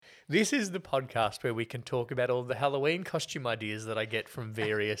This is the podcast where we can talk about all the Halloween costume ideas that I get from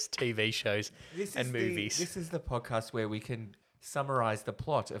various TV shows and movies This is the podcast where we can summarise the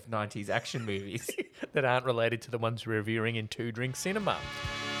plot of 90s action movies. that aren't related to the ones we're reviewing in Two Drink Cinema.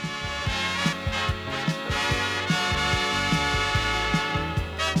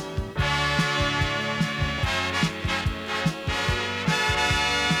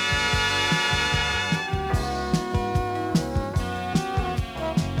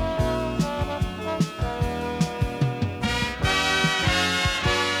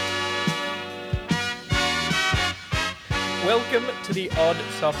 Welcome to the Odd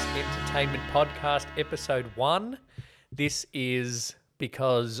Socks Entertainment Podcast, Episode 1. This is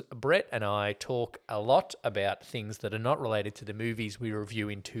because Brett and I talk a lot about things that are not related to the movies we review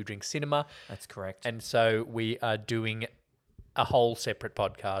in Two Drink Cinema. That's correct. And so we are doing a whole separate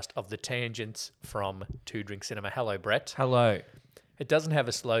podcast of the tangents from Two Drink Cinema. Hello, Brett. Hello. It doesn't have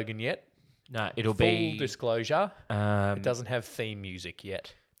a slogan yet. No, it'll Full be... disclosure, it doesn't have theme music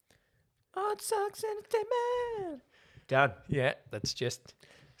yet. Odd Socks Entertainment. Done. Yeah, that's just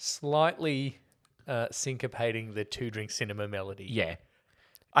slightly syncopating the Two Drink Cinema melody. Yeah.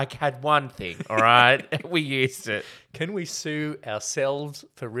 I had one thing, all right? We used it. Can we sue ourselves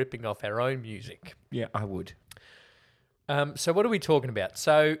for ripping off our own music? Yeah, I would. So what are we talking about?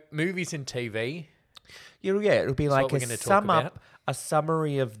 So movies and TV. Yeah, it'll be like what we're gonna talk about. a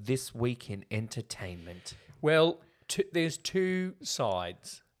summary of this week in entertainment. Well, there's two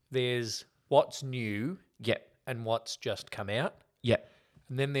sides. There's what's new Yep. and what's just come out. Yep.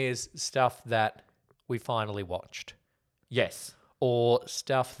 And then there's stuff that we finally watched. Yes. Or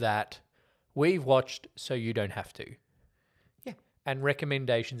stuff that we've watched so you don't have to. Yeah. And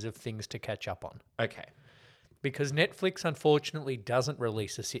recommendations of things to catch up on. Okay. Because Netflix, unfortunately, doesn't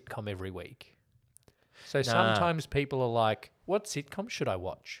release a sitcom every week. So sometimes people are like, what sitcom should I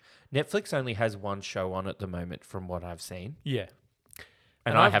watch? Netflix only has one show on at the moment from what I've seen. Yeah.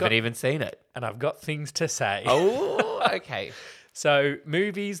 And I haven't even seen it. And I've got things to say. Oh, okay. So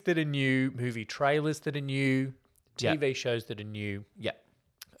movies that are new, movie trailers that are new, Yeah. TV shows that are new, Yeah.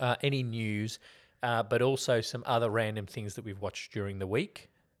 any news, but also some other random things that we've watched during the week.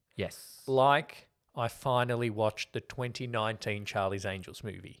 Yes. Like I finally watched the 2019 Charlie's Angels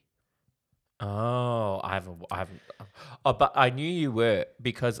movie. Oh, I haven't. Oh, but I knew you were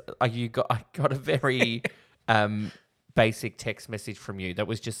because I got a very basic text message from you that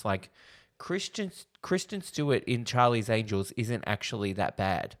was just like, Kristen Stewart in Charlie's Angels isn't actually that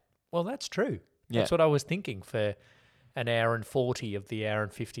bad. Well, that's true. Yeah. That's what I was thinking for an hour and 40 of the hour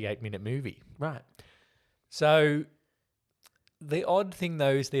and 58-minute movie. Right. So the odd thing, though,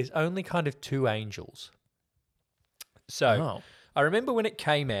 is there's only kind of two angels. So I remember when it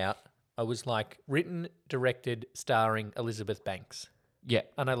came out, I was like, written, directed, starring Elizabeth Banks. Yeah.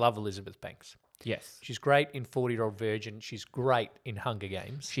 And I love Elizabeth Banks. Yes. She's great in 40-Year-Old Virgin. She's great in Hunger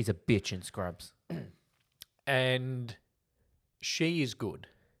Games. She's a bitch in Scrubs. And she is good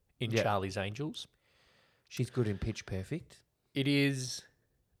in Yeah. Charlie's Angels. She's good in Pitch Perfect. It is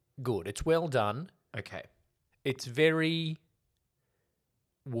good. It's well done. Okay. It's very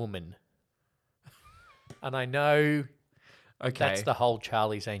woman. And I know that's the whole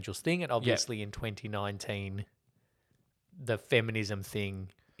Charlie's Angels thing. And obviously in 2019, the feminism thing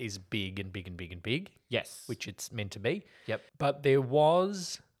is big and big and big and big. Yes. Which it's meant to be. Yep. But there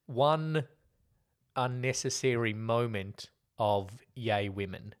was one unnecessary moment of yay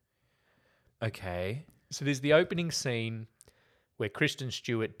women. Okay. So there's the opening scene where Kristen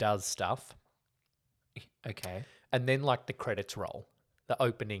Stewart does stuff. Okay. And then like the credits roll. The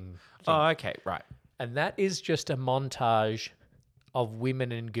opening thing. Oh, okay. Right. And that is just a montage of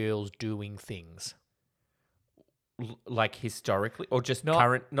women and girls doing things. Like historically, or just Not-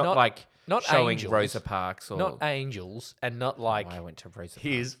 current? not- Like not showing angels. Rosa Parks, or Not angels and not like, I went to Rosa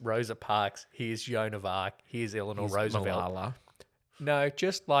here's Rosa Parks, here's Joan of Arc, here's Eleanor Parks. Roosevelt. Malala. No,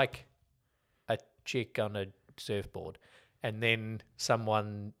 just like a chick on a surfboard and then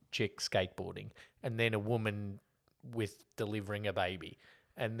someone chick skateboarding and then a woman with delivering a baby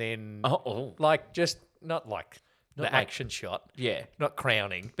and then like just not like Not the like- action shot, Yeah. not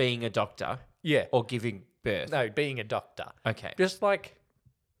crowning. Being a doctor Yeah. or giving birth. No, being a doctor. Okay. Just like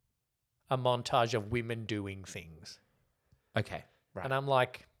a montage of women doing things. Okay. Right. And I'm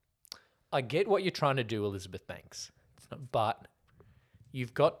like, I get what you're trying to do, Elizabeth Banks, but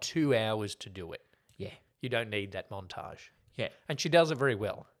you've got 2 hours to do it. Yeah. You don't need that montage. Yeah. And she does it very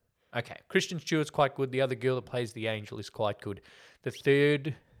well. Okay. Kristen Stewart's quite good. The other girl that plays the angel is quite good. The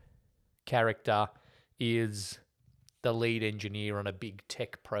third character is the lead engineer on a big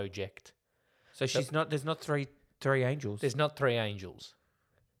tech project. So she's not. There's not three angels. There's not three angels.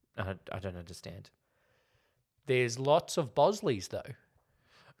 I don't understand. There's lots of Bosleys, though,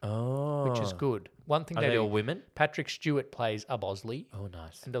 Oh. which is good. One thing Are they all women? Patrick Stewart plays a Bosley. Oh,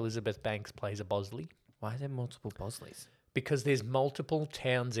 nice. And Elizabeth Banks plays a Bosley. Why are there multiple Bosleys? Because there's multiple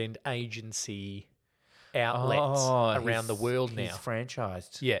Townsend agency outlets around the world now. He's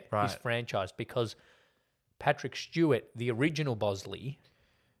franchised. Yeah, right. he's franchised because Patrick Stewart, the original Bosley,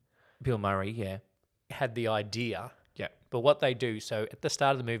 Bill Murray, yeah. had the idea. Yeah. But what they do, so at the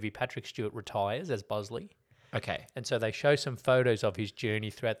start of the movie, Patrick Stewart retires as Bosley. Okay. And so they show some photos of his journey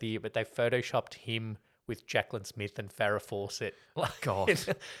throughout the year, but they photoshopped him with Jacqueline Smith and Farrah Fawcett. God. Right.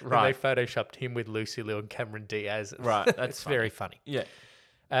 And they photoshopped him with Lucy Liu and Cameron Diaz. Right. That's very funny. Yeah.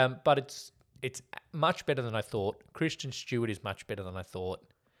 But it's much better than I thought. Kristen Stewart is much better than I thought.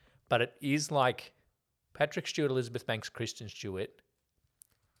 But it is like Patrick Stewart, Elizabeth Banks, Kristen Stewart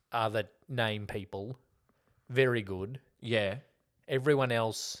are the name people. Very good. Yeah. Everyone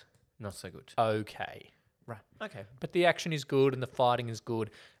else, not so good. Okay. Right. Okay. But the action is good and the fighting is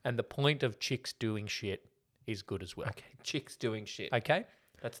good. And the point of chicks doing shit is good as well. Okay. Chicks doing shit. Okay.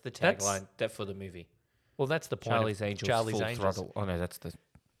 That's the tagline for the movie. Well, that's the point. Charlie's Angels. Charlie's Full Angels. Throttle. Oh no, that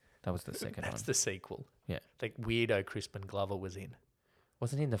was the second one. That's the sequel. Yeah. The weirdo Crispin Glover was in.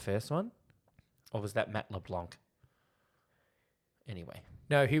 Wasn't he in the first one? Or was that Matt LeBlanc? Anyway.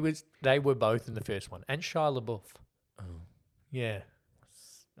 No, they were both in the first one. And Shia LaBeouf. Oh. Yeah.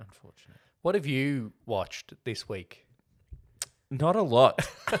 That's unfortunate. What have you watched this week? Not a lot.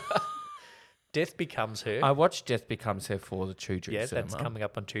 Death Becomes Her. I watched Death Becomes Her for the Two Drink Cinema. Yeah, that's coming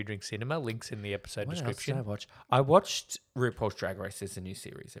up on Two Drink Cinema. Links in the episode description. What else did I watch? I watched RuPaul's Drag Race. There's a new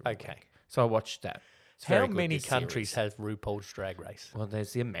series every week. So I watched that. How many countries have RuPaul's Drag Race? Well,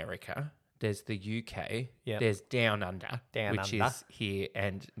 there's the America. There's the UK. Yep. There's Down Under, which is here,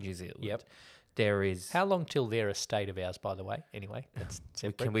 and New Zealand. Yep. There is... How long till they're a state of ours, by the way? Anyway, that's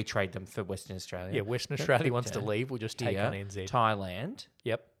separate. Can we trade them for Western Australia? Yeah, Western Australia wants to leave. We'll just take on NZ. Thailand.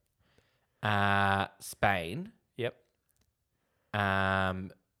 Yep. Spain. Yep.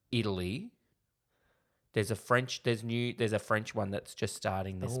 Italy. There's a French one that's just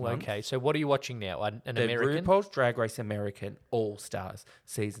starting this month. Okay. So what are you watching now? An American? RuPaul's Drag Race American All Stars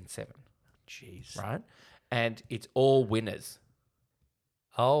season 7. Jeez. Right? And it's all winners.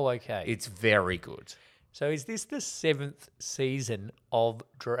 Oh, okay. It's very good. So is this the 7th season of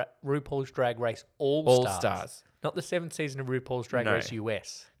RuPaul's Drag Race All Stars? Not the 7th season of RuPaul's Drag Race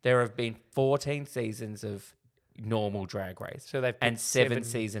US. There have been 14 seasons of normal Drag Race. So they've and 7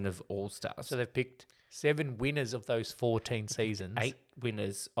 seasons of All Stars. So they've picked 7 winners of those 14 seasons. 8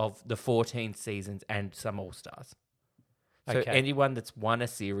 winners of the 14 seasons and some All Stars. So anyone that's won a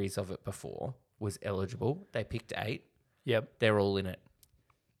series of it before was eligible. They picked 8. Yep. They're all in it.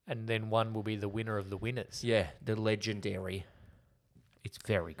 And then one will be the winner of the winners. Yeah, the legendary. It's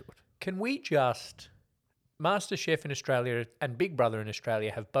very good. Can we just... MasterChef in Australia and Big Brother in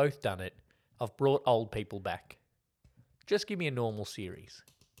Australia have both done it. I've brought old people back. Just give me a normal series.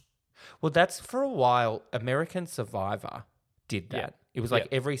 Well, that's for a while. American Survivor did that. Yeah. It was like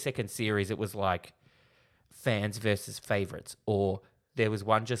every second series, it was like fans versus favorites. Or there was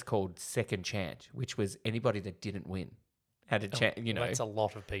one just called Second Chance, which was anybody that didn't win had a chance, That's a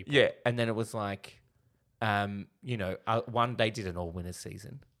lot of people. Yeah. And then it was like, one they did an all-winners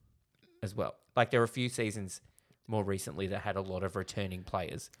season as well. Like there were a few seasons more recently that had a lot of returning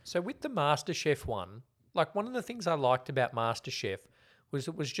players. So with the MasterChef one, like one of the things I liked about MasterChef was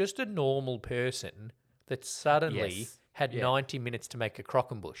it was just a normal person that suddenly had 90 minutes to make a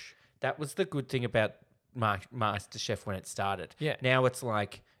croquembouche. That was the good thing about MasterChef when it started. Yeah. Now it's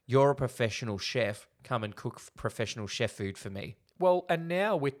like, you're a professional chef, come and cook professional chef food for me. Well, and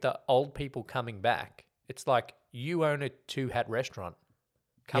now with the old people coming back, it's like you own a 2-hat restaurant.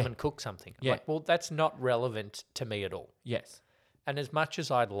 Come and cook something. Yeah. Like, well, that's not relevant to me at all. Yes. And as much as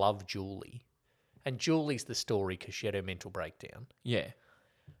I love Julie, and Julie's the story because she had her mental breakdown. Yeah.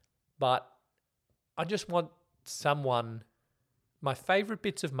 But I just want someone... My favourite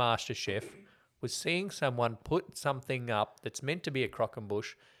bits of MasterChef was seeing someone put something up that's meant to be a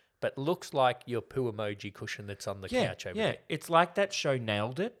croquembouche, but looks like your poo emoji cushion that's on the couch over there. It's like that show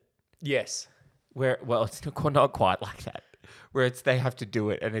Nailed It. Yes. Where, well, it's not quite like that. Where they have to do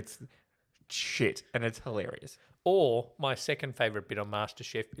it and it's shit and it's hilarious. Or my second favourite bit on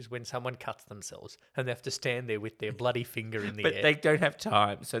MasterChef is when someone cuts themselves and they have to stand there with their bloody finger in the air. But they don't have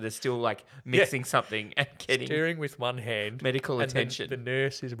time, so they're still like mixing something and getting... Stirring with one hand. Medical attention. The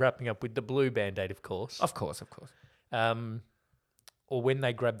nurse is wrapping up with the blue Band-Aid, of course. Of course. Or when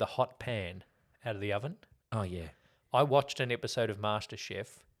they grab the hot pan out of the oven. Oh, yeah. I watched an episode of MasterChef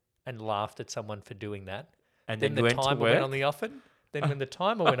and laughed at someone for doing that. And then the timer went on the oven Then when the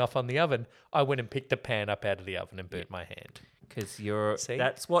timer went off on the oven, I went and picked the pan up out of the oven and burnt my hand. Because See?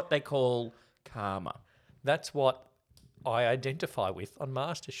 that's what they call karma. That's what I identify with on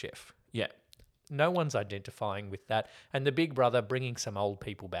MasterChef. Yeah. No one's identifying with that. And the Big Brother bringing some old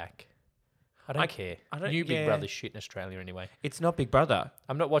people back. I don't care. New Big Brother's shit in Australia anyway. It's not Big Brother.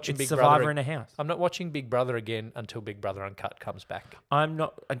 I'm not watching Big Survivor Brother. in a House. I'm not watching Big Brother again until Big Brother Uncut comes back. I'm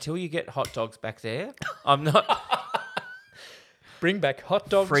not until you get hot dogs back there. I'm not. Bring back hot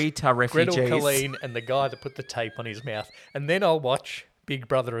dogs, Free refugees. Gretel Colleen, and the guy that put the tape on his mouth. And then I'll watch Big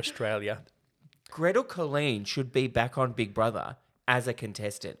Brother Australia. Gretel Colleen should be back on Big Brother as a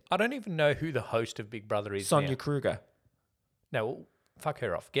contestant. I don't even know who the host of Big Brother is Sonia now. Kruger. No, fuck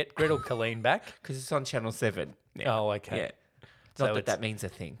her off. Get Gretel Colleen back. Because it's on Channel 7 now. Oh, okay. Yeah. So Not that it's- that means a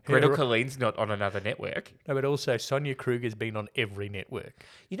thing. Gretel Colleen's not on another network. No, but also Sonia Kruger's been on every network.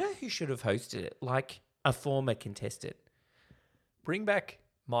 You know who should have hosted it? Like a former contestant. Bring back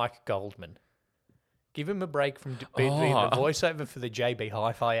Mike Goldman. Give him a break from being the voiceover for the JB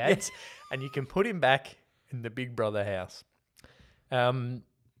Hi-Fi ads, and you can put him back in the Big Brother house.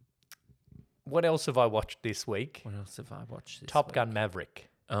 What else have I watched this week? What else have I watched this Top Gun Maverick.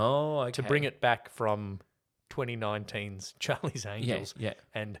 Oh, okay. To bring it back from 2019's Charlie's Angels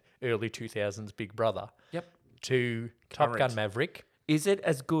and early 2000s Big Brother to Top Gun Maverick. Is it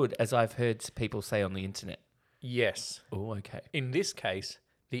as good as I've heard people say on the internet? Yes. Oh, okay. In this case,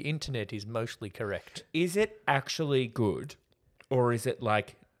 the internet is mostly correct. Is it actually good, or is it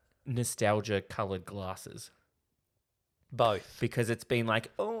like nostalgia-coloured glasses? Both. Because it's been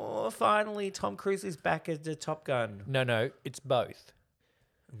like, oh, finally Tom Cruise is back as the Top Gun. No, it's both.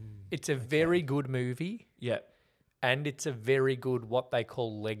 It's a very good movie. Yeah. And it's a very good, what they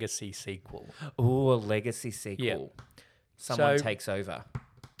call legacy sequel. Oh, a legacy sequel. Yeah. Someone takes over.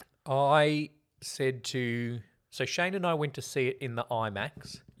 I said so Shane and I went to see it in the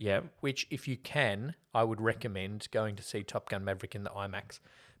IMAX. Yeah. Which, if you can, I would recommend going to see Top Gun Maverick in the IMAX.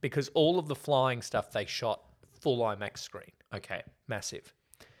 Because all of the flying stuff they shot full IMAX screen. Okay. Massive.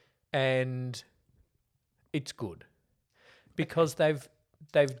 And it's good. Because they've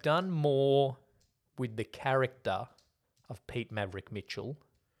done more with the character of Pete Maverick Mitchell.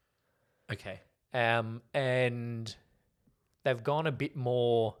 Okay. And they've gone a bit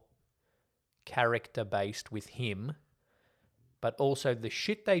more character-based with him, but also the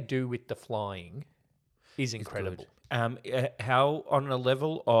shit they do with the flying is incredible. How, on a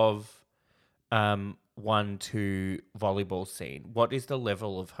level of 1 to volleyball scene, what is the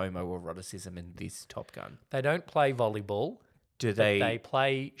level of homoeroticism in this Top Gun? They don't play volleyball. They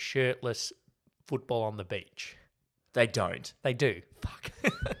play shirtless football on the beach. They don't. They do. Fuck.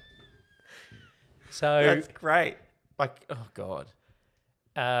 So that's great. Like, oh God.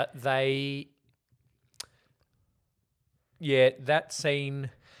 that scene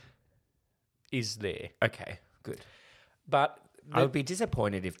is there. Okay, good. But I would be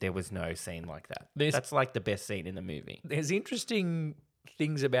disappointed if there was no scene like that. That's like the best scene in the movie. There's interesting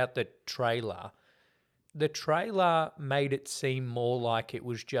things about the trailer. The trailer made it seem more like it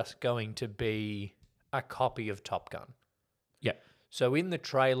was just going to be a copy of Top Gun. Yeah. So in the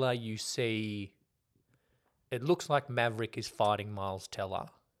trailer, you see, it looks like Maverick is fighting Miles Teller.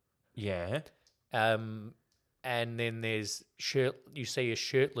 Yeah. And then you see a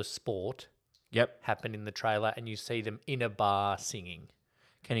shirtless sport. Yep. Happen in the trailer, and you see them in a bar singing.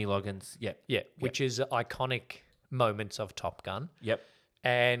 Kenny Loggins. Yep. Yeah, which is iconic moments of Top Gun. Yep.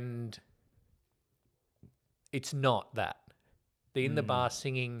 And it's not that. The in the bar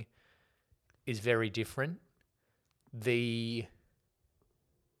singing is very different. The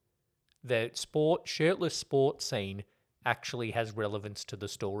shirtless sport scene actually has relevance to the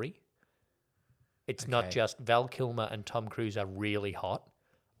story. It's not just Val Kilmer and Tom Cruise are really hot.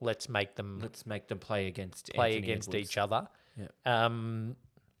 Let's make them play against each other. Yeah.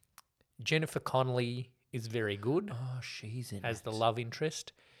 Jennifer Connelly is very good. Oh, she's in as the love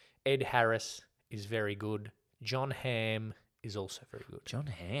interest. Ed Harris is very good. John Hamm is also very good. John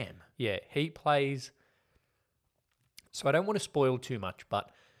Hamm. Yeah, he plays. So I don't want to spoil too much, but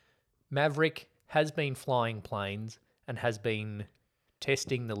Maverick has been flying planes and has been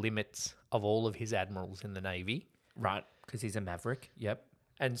testing the limits of all of his admirals in the Navy. Right, because he's a Maverick. Yep.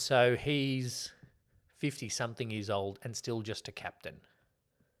 And so he's 50-something years old and still just a captain.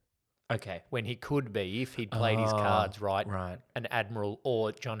 Okay. When he could be, if he'd played his cards right, right, an admiral,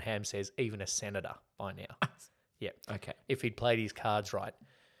 or John Hamm says even a senator by now. Yeah. Okay. If he'd played his cards right.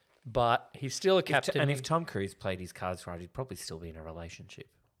 But he's still a captain. And if Tom Cruise played his cards right, he'd probably still be in a relationship.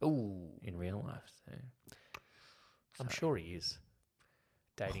 Ooh. In real life. So. I'm sure he is.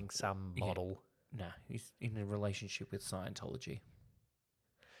 Dating some model. No, he's in a relationship with Scientology.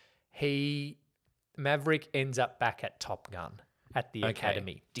 Maverick ends up back at Top Gun at the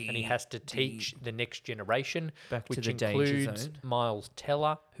academy, and he has to teach the next generation, which the danger includes zone. Miles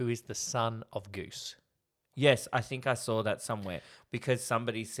Teller, who is the son of Goose. Yes, I think I saw that somewhere because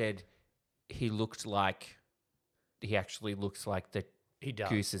somebody said he actually looks like the He does.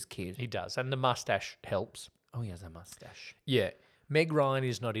 Goose's kid. He does, and the mustache helps. Oh, he has a mustache. Yeah. Meg Ryan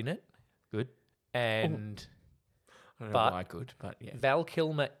is not in it, Good. and I don't know why good, but yeah. Val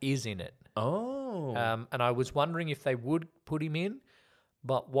Kilmer is in it. Oh. And I was wondering if they would put him in,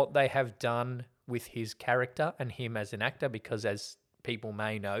 but what they have done with his character and him as an actor, because as people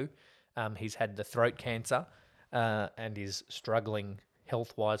may know, he's had the throat cancer and is struggling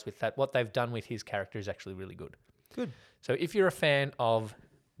health-wise with that. What they've done with his character is actually really good. Good. So if you're a fan of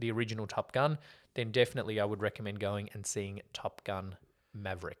the original Top Gun, then definitely I would recommend going and seeing Top Gun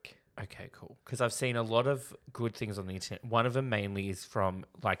Maverick. Okay, cool. Because I've seen a lot of good things on the internet. One of them mainly is from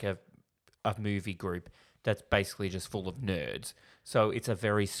like a movie group that's basically just full of nerds. So it's a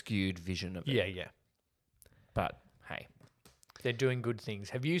very skewed vision of it. Yeah. But hey. They're doing good things.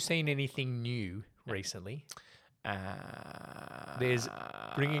 Have you seen anything new recently? There's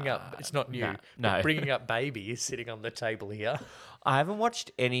bringing up. It's not new. No. Bringing Up Baby is sitting on the table here. I haven't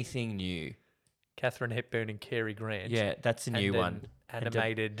watched anything new. Katharine Hepburn and Cary Grant. Yeah, that's a new one.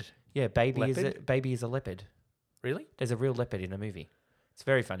 Animated. Baby is a leopard. Really? There's a real leopard in a movie. It's a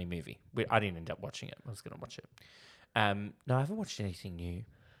very funny movie. I didn't end up watching it. I was going to watch it. No, I haven't watched anything new.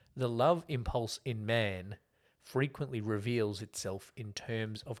 The love impulse in man frequently reveals itself in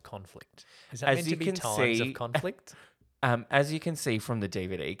terms of conflict. Is that meant to be times of conflict? As you can see from the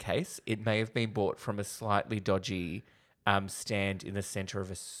DVD case, it may have been bought from a slightly dodgy stand in the center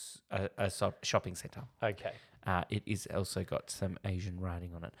of a shopping center. Okay. It is also got some Asian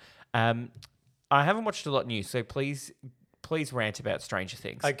writing on it. I haven't watched a lot new, so please rant about Stranger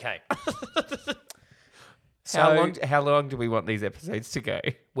Things. Okay. How long do we want these episodes to go?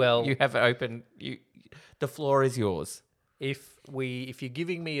 Well, you have it open. The floor is yours. If you're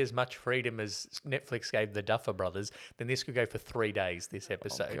giving me as much freedom as Netflix gave the Duffer Brothers, then this could go for 3 days. This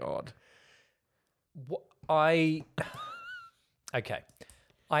episode. Oh God. Okay.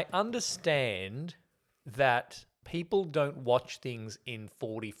 I understand that people don't watch things in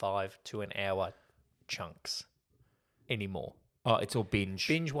 45 to an hour chunks anymore. Oh, it's all binge.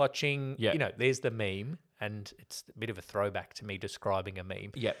 Binge watching, Yeah. There's the meme, and it's a bit of a throwback to me describing a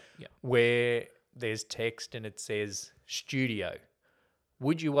meme. Yeah. Where there's text and it says, studio,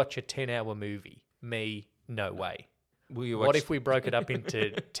 would you watch a 10-hour movie? Me, no way. What if we broke it up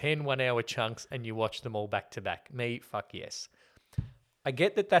into 10 one-hour chunks and you watch them all back to back? Me, fuck yes. I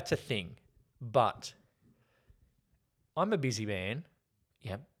get that that's a thing, but I'm a busy man.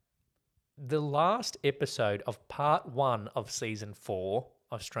 Yep. The last episode of part 1 of season 4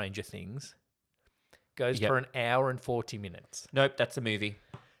 of Stranger Things goes for an hour and 40 minutes. Nope, that's a movie.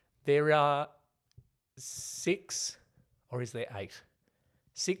 There are 6, or is there 8?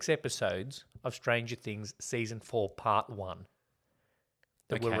 6 episodes of Stranger Things season 4 part 1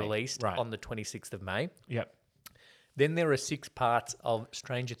 that were released on the 26th of May. Yep. Then there are 6 parts of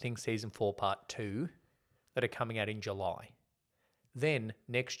Stranger Things season 4 part 2 that are coming out in July. Then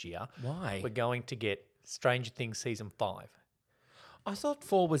next year, why? We're going to get Stranger Things season 5. I thought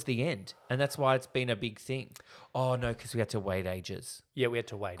 4 was the end, and that's why it's been a big thing. Oh, no, because we had to wait ages. Yeah, we had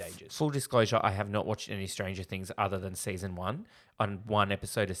to wait ages. Full disclosure, I have not watched any Stranger Things other than season 1 on 1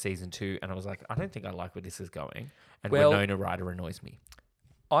 episode of season 2, and I was like, I don't think I like where this is going. And Winona Ryder annoys me.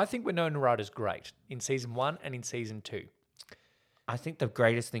 I think Winona Ryder's great in season 1 and in season 2. I think the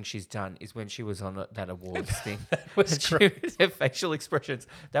greatest thing she's done is when she was on that awards thing. That was great. Her facial expressions.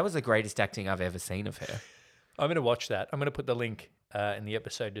 That was the greatest acting I've ever seen of her. I'm going to watch that. I'm going to put the link in the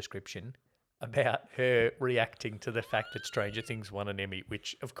episode description about her reacting to the fact that Stranger Things won an Emmy,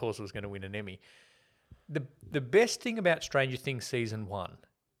 which of course was going to win an Emmy. The best thing about Stranger Things season 1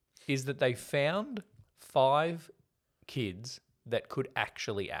 is that they found 5 kids that could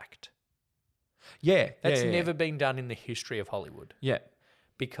actually act. Yeah. That's never been done in the history of Hollywood. Yeah.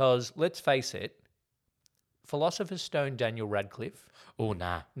 Because, let's face it, Philosopher's Stone Daniel Radcliffe... Oh,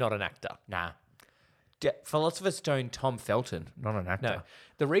 nah. Not an actor. Nah. Philosopher's Stone Tom Felton, not an actor. No.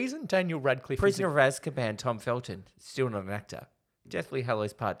 The reason Daniel Radcliffe... Prisoner of Azkaban Tom Felton, still not an actor. Deathly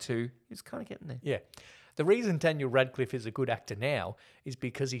Hallows Part 2, he's kind of getting there. Yeah. The reason Daniel Radcliffe is a good actor now is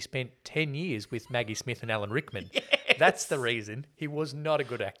because he spent 10 years with Maggie Smith and Alan Rickman. Yes. That's the reason. He was not a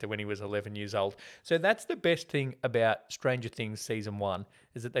good actor when he was 11 years old. So that's the best thing about Stranger Things season 1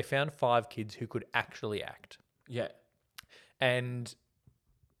 is that they found 5 kids who could actually act. Yeah. And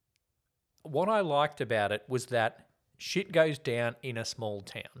what I liked about it was that shit goes down in a small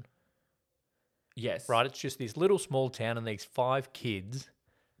town. Yes. Right? It's just this little small town and these 5 kids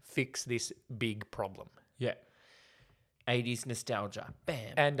fix this big problem. Yeah. 80s nostalgia.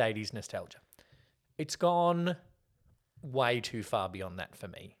 Bam. And 80s nostalgia. It's gone way too far beyond that for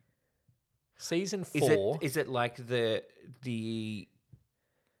me. Season 4... Is it like the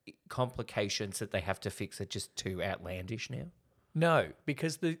complications that they have to fix are just too outlandish now? No,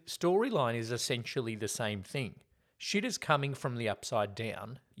 because the storyline is essentially the same thing. Shit is coming from the upside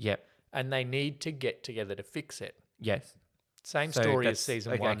down. Yep. And they need to get together to fix it. Yes. Same story as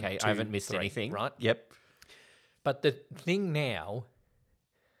season 1, Okay, 2, I haven't missed 3, anything. Right? Yep. But the thing now,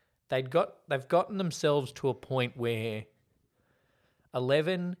 they've gotten themselves to a point where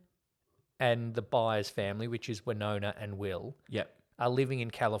 11 and the Byers family, which is Winona and Will, Yep. are living in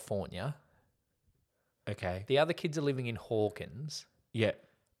California. Okay. The other kids are living in Hawkins, Yep.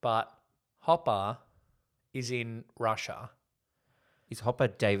 but Hopper is in Russia. Is Hopper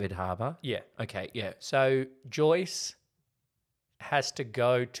David Harbour? Yeah. Okay, yeah. So Joyce has to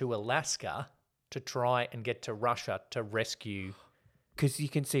go to Alaska to try and get to Russia to rescue. Because you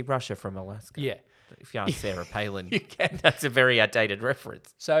can see Russia from Alaska. Yeah. If you ask Sarah Palin, You can. That's a very outdated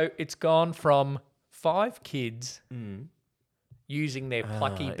reference. So it's gone from 5 kids using their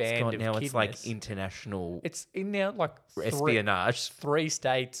plucky band of now kidness. it's like international It's in now like espionage. 3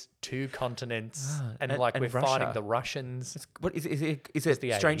 states, 2 continents, and we're Russia. fighting the Russians. What is it? Is It's it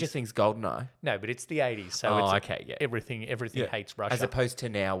the Stranger 80s. Things Goldeneye? No, but it's the 80s, so Oh, it's okay, yeah. everything hates Russia. As opposed to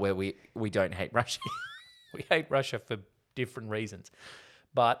now where we don't hate Russia. We hate Russia for different reasons,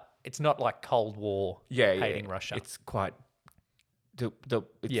 but it's not like Cold War hating Russia. It's quite the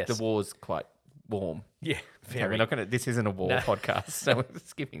war's quite warm. Yeah, Okay, we're not gonna. This isn't a war podcast, so we're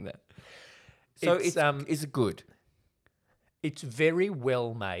skipping that. So it's is it good? It's very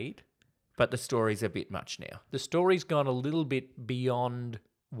well made. But the story's a bit much now. The story's gone a little bit beyond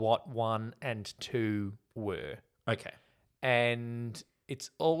what 1 and 2 were. Okay. And it's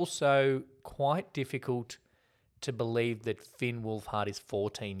also quite difficult to believe that Finn Wolfhard is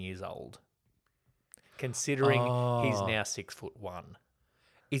 14 years old, considering he's now 6'1".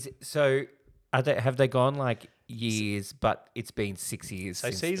 Is it so? Have they gone like years? But it's been 6 years. So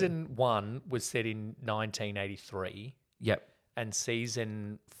since season 1 was set in 1983. Yep. And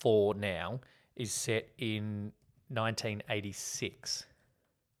season 4 now is set in 1986.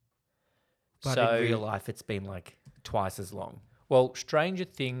 But so, in real life, it's been like twice as long. Well, Stranger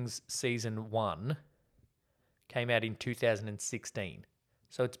Things season 1 came out in 2016.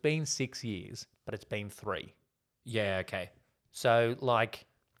 So it's been 6 years, but it's been 3. Yeah, okay. So like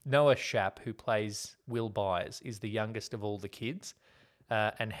Noah Shapp, who plays Will Byers, is the youngest of all the kids,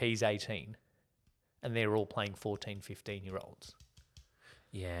 and he's 18. And they're all playing 14, 15-year-olds.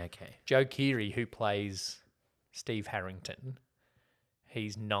 Yeah, okay. Joe Keery, who plays Steve Harrington,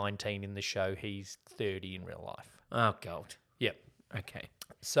 he's 19 in the show. He's 30 in real life. Oh, God. Yep. Okay.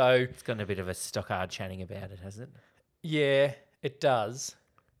 So It's got a bit of a Stockard chatting about it, hasn't it? yeah, it does.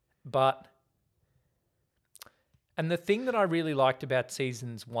 And the thing that I really liked about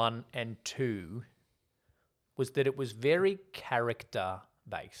seasons 1 and 2 was that it was very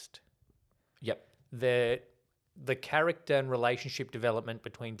character-based. Yep. The character and relationship development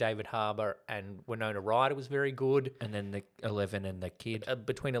between David Harbour and Winona Ryder was very good. And then the 11 and the kid.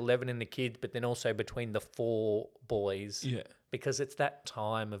 Between 11 and the kids, but then also between the 4 boys. Yeah. Because it's that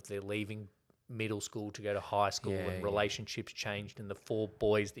time of they're leaving middle school to go to high school and relationships changed and the 4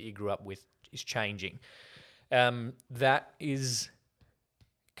 boys that you grew up with is changing. That is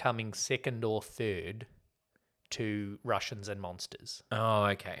coming second or third to Russians and Monsters. Oh,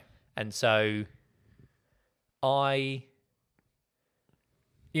 okay. And so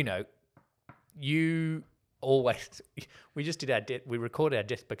you always, we just did we recorded our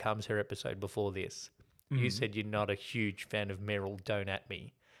Death Becomes Her episode before this. You said you're not a huge fan of Meryl, don't at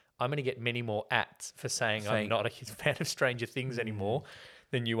me. I'm going to get many more ats for saying I'm not a fan of Stranger Things anymore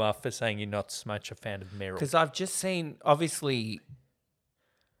than you are for saying you're not so much a fan of Meryl. Because I've just seen, obviously,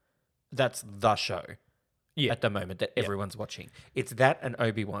 that's the show at the moment that everyone's watching. It's that and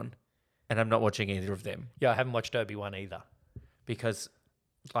Obi-Wan, and I'm not watching either of them. Yeah, I haven't watched Obi-Wan either. Because,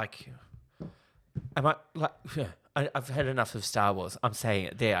 like, I've had enough of Star Wars. I'm saying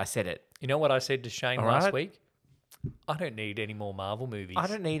it. There, I said it. You know what I said to Shane last week? I don't need any more Marvel movies. I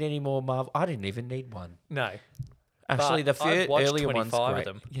don't need any more Marvel. I didn't even need one. No. Actually, But the I've watched earlier one's 25 great.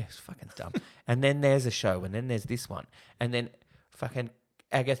 of them. Yeah, it's fucking dumb. And then there's a show, and then there's this one. And then fucking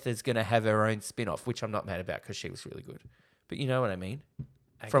Agatha's going to have her own spin-off, which I'm not mad about because she was really good. But you know what I mean?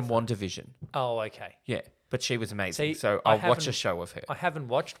 From WandaVision. Oh, okay. Yeah, but she was amazing. See, so I'll watch a show of her. I haven't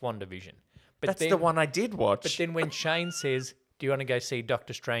watched WandaVision. But That's the one I did watch. But then when Shane says, do you want to go see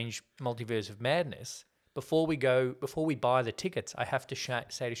Doctor Strange Multiverse of Madness? Before we buy the tickets, I have to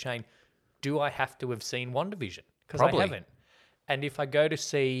say to Shane, do I have to have seen WandaVision? Because I haven't. And if I go to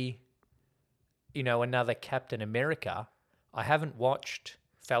see, another Captain America, I haven't watched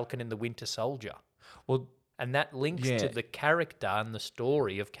Falcon and the Winter Soldier. Well, and that links to the character and the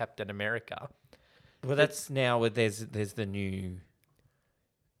story of Captain America. Well, that's now there's the new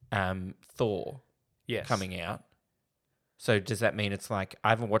Thor coming out. So does that mean it's like I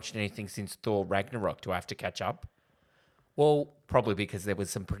haven't watched anything since Thor Ragnarok? Do I have to catch up? Well, probably because there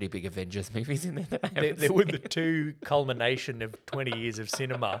was some pretty big Avengers movies in there. That there were the two culmination of 20 years of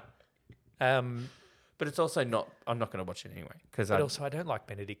cinema. But it's also not. I'm not going to watch it anyway also I don't like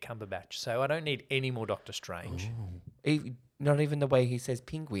Benedict Cumberbatch, so I don't need any more Doctor Strange. Not even the way he says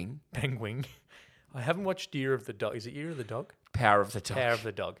penguin. Penguin. I haven't watched Year of the Dog. Is it Year of the Dog? Power of the Dog. Power of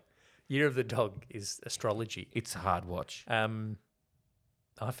the Dog. Year of the Dog is astrology. It's a hard watch. I found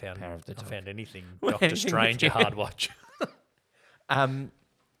Power of the Dog. I found anything Doctor Strange a hard watch. I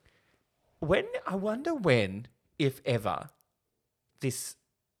wonder when, if ever, this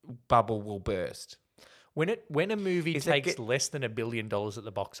bubble will burst. When a movie takes less than $1 billion at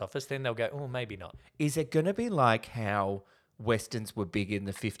the box office, then they'll go, oh, maybe not. Is it going to be like how Westerns were big in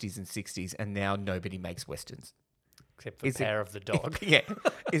the 50s and 60s and now nobody makes Westerns? Except for Power of the Dog. Yeah.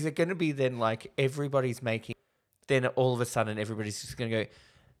 Is it going to be then like everybody's making, then all of a sudden everybody's just going to go,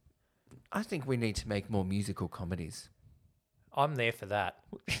 I think we need to make more musical comedies. I'm there for that.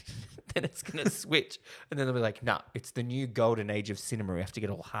 Then it's going to switch. And then they'll be like, nah, it's the new golden age of cinema. We have to get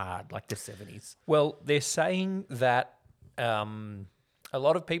all hard like the 70s. Well, they're saying that a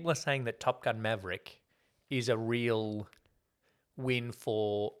lot of people are saying that Top Gun Maverick is a real win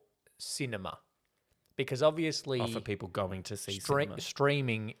for cinema. Because obviously... for people going to see cinema.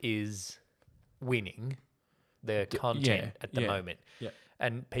 Streaming is winning the content at the moment. Yeah.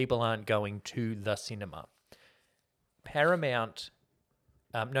 And people aren't going to the cinema.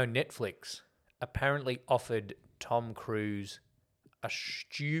 Netflix apparently offered Tom Cruise a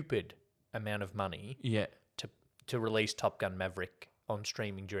stupid amount of money to release Top Gun Maverick on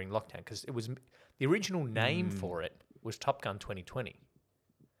streaming during lockdown because it was the original name for it was Top Gun 2020.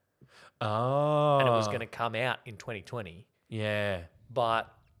 Oh. And it was going to come out in 2020. Yeah.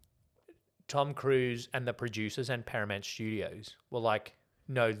 But Tom Cruise and the producers and Paramount Studios were like,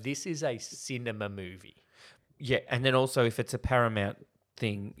 no, this is a cinema movie. Yeah, and then also if it's a Paramount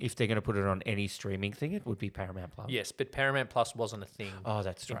thing, if they're going to put it on any streaming thing, it would be Paramount Plus. Yes, but Paramount Plus wasn't a thing in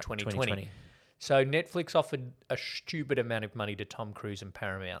 2020. So Netflix offered a stupid amount of money to Tom Cruise and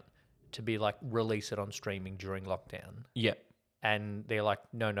Paramount to be like, release it on streaming during lockdown. Yeah. And they're like,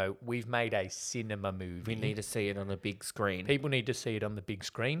 no, we've made a cinema movie. We need to see it on a big screen. People need to see it on the big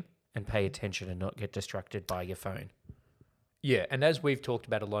screen. And pay attention and not get distracted by your phone. Yeah, and as we've talked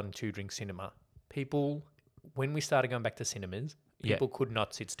about a lot in Two Drink Cinema, people... When we started going back to cinemas, people could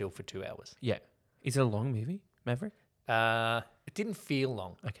not sit still for 2 hours. Yeah. Is it a long movie, Maverick? It didn't feel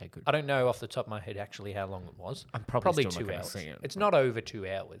long. Okay, good. I don't know off the top of my head actually how long it was. I'm probably still 2 hours. See it. It's not over 2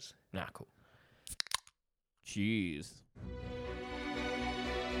 hours. Nah, cool. Jeez.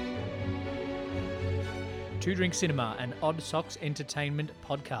 Two Drink Cinema, an Odd Socks Entertainment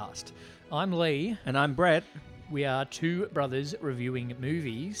podcast. I'm Lee. And I'm Brett. We are two brothers reviewing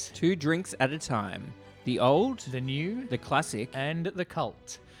movies. 2 drinks at a time. The old, the new, the classic, and the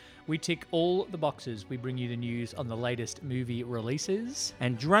cult. We tick all the boxes. We bring you the news on the latest movie releases.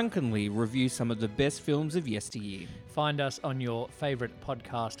 And drunkenly review some of the best films of yesteryear. Find us on your favourite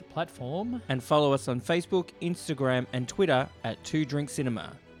podcast platform. And follow us on Facebook, Instagram, and Twitter at 2 Drink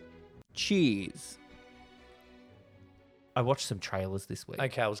Cinema. Cheers. I watched some trailers this week.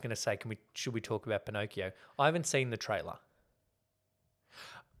 Okay, I was going to say, should we talk about Pinocchio? I haven't seen the trailer.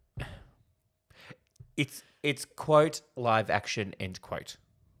 It's quote live action end quote.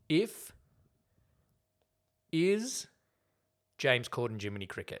 Is James Corden Jiminy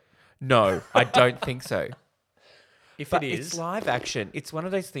Cricket? No, I don't think so. But it is, it's live action. It's one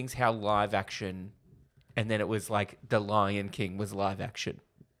of those things how live action, and then it was like The Lion King was live action.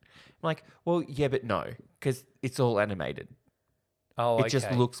 I'm like, well, yeah, but no, because it's all animated. Oh, okay. It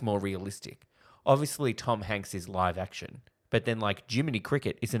just looks more realistic. Obviously, Tom Hanks is live action, but then like Jiminy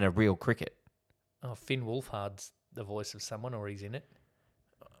Cricket isn't a real cricket. Oh, Finn Wolfhard's the voice of someone, or he's in it.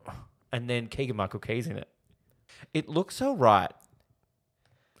 And then Keegan-Michael Key's in it. It looks all right.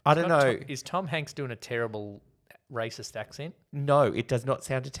 I don't know. Is Tom Hanks doing a terrible racist accent? No, it does not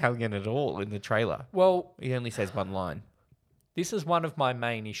sound Italian at all in the trailer. Well, he only says one line. This is one of my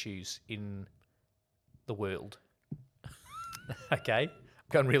main issues in the world. Okay? I've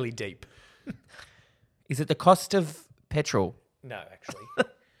gone really deep. Is it the cost of petrol? No, actually.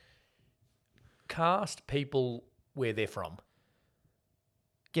 Cast people where they're from.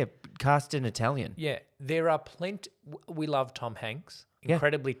 Yeah, cast an Italian. Yeah, there are plenty. We love Tom Hanks,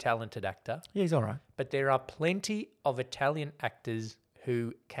 incredibly talented actor. Yeah, he's all right. But there are plenty of Italian actors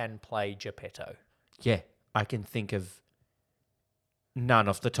who can play Geppetto. Yeah, I can think of none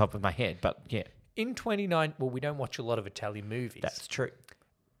off the top of my head, but yeah. In 29, well, we don't watch a lot of Italian movies. That's true.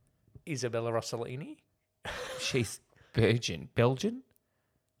 Isabella Rossellini? She's Belgian?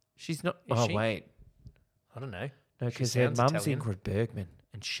 She's not. Is she? Wait. I don't know. No, She because her sounds mum's Italian. Ingrid Bergman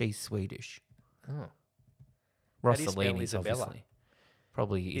and she's Swedish. Oh. How do you spell Rossellini's Isabella? obviously.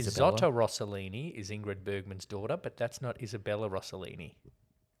 Probably Isabella. Isotto Rossellini is Ingrid Bergman's daughter, but that's not Isabella Rossellini.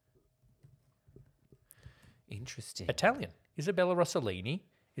 Interesting. Italian. Isabella Rossellini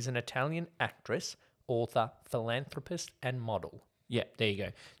is an Italian actress, author, philanthropist, and model. Yeah, there you go.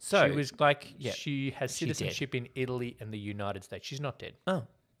 So she was she has citizenship in Italy and the United States. She's not dead. Oh.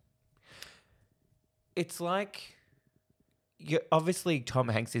 It's like, obviously Tom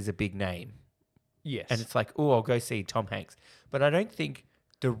Hanks is a big name. Yes. And it's like, oh, I'll go see Tom Hanks. But I don't think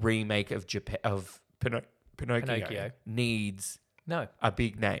the remake of Pinocchio needs No. a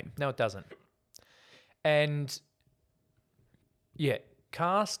big name. No, it doesn't. And, yeah,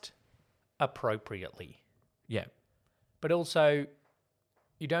 cast appropriately. Yeah. But also,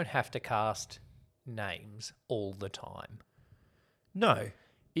 you don't have to cast names all the time. No.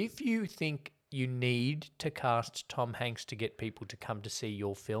 If you think you need to cast Tom Hanks to get people to come to see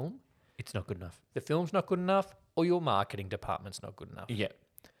your film, It's not good enough. the film's not good enough or your marketing department's not good enough. Yeah.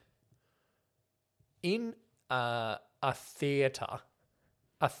 In a theatre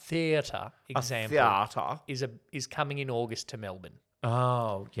example Theatre. is coming in August to Melbourne.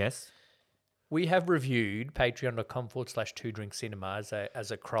 Oh, yes. We have reviewed patreon.com/2drinkcinema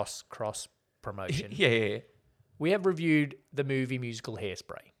as a cross promotion. Yeah. We have reviewed the movie musical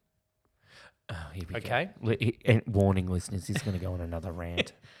Hairspray. Oh, here we Okay. go. And warning listeners, he's going to go on another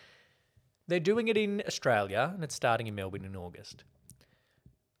rant. They're doing it in Australia and it's starting in Melbourne in August.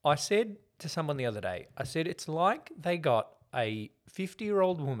 I said to someone the other day, it's like they got a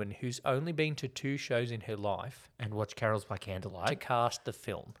 50-year-old woman who's only been to 2 shows in her life And watch Carols by to Candlelight. cast the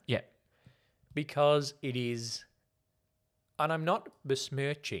film. Yeah. Because it is, and I'm not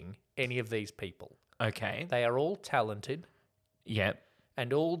besmirching any of these people. Okay. They are all talented Yeah.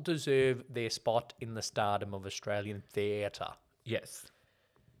 and all deserve their spot in the stardom of Australian theatre. Yes.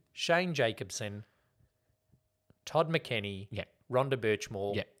 Shane Jacobson, Todd McKenney, Yeah. Rhonda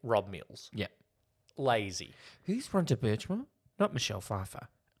Birchmore, Yeah. Rob Mills. Yeah. Lazy. Who's Rhonda Birchmore? Not Michelle Pfeiffer.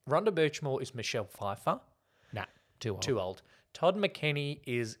 Rhonda Birchmore is Michelle Pfeiffer. Nah. Too old. Too old. Todd McKenney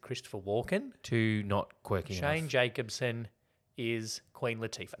is Christopher Walken. Too not quirky Shane enough. Jacobson is Queen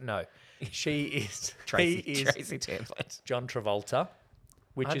Latifah. No, she is Tracy he is Template. John Travolta,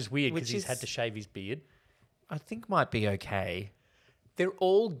 which is weird because which he's is- had to shave his beard. I think might be okay, They're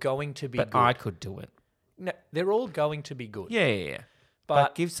all going to be but good. I could do it. No, they're all going to be good. Yeah.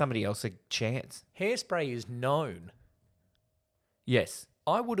 But give somebody else a chance. Hairspray is known. Yes.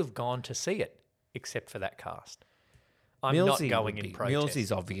 I would have gone to see it, except for that cast. I'm Millsy not would going be. in protest.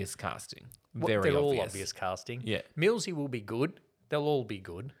 Millsy's obvious casting. Well, Very they're obvious. all obvious casting. Yeah. Millsy will be good. They'll all be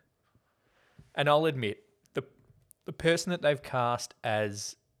good. And I'll admit, the person that they've cast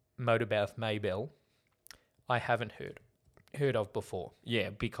as Motorbath Maybell, I haven't heard of before. Yeah,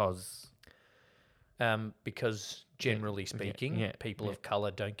 because Generally speaking, yeah, people of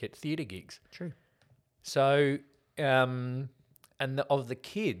colour don't get theatre gigs. True. So, of the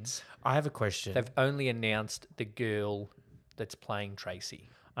kids, I have a question. they've only announced the girl that's playing Tracy.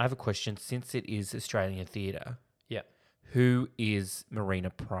 I have a question. Since it is Australian theatre, Yeah. who is Marina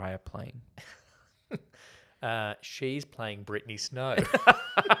Pryor playing? She's playing Brittany Snow.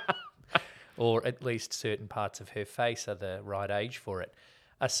 Or at least certain parts of her face are the right age for it.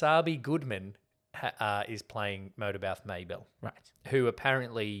 Asabi Goodman is playing Motorbath Maybell, Right. who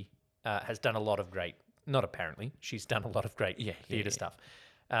apparently has done a lot of great, not apparently, she's done a lot of great theatre stuff.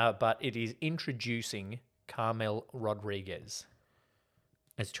 But it is introducing Carmel Rodriguez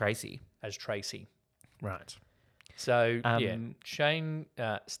As Tracy. as Tracy. Right. So, Shane,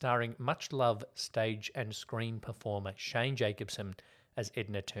 starring much-loved stage and screen performer Shane Jacobson as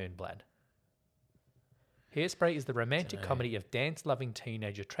Edna Turnblad. Hairspray is the romantic comedy of dance-loving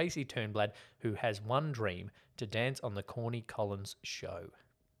teenager Tracy Turnblad who has one dream, to dance on the Corny Collins show.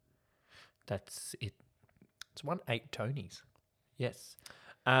 That's it. It's won 8 Tonys. Yes.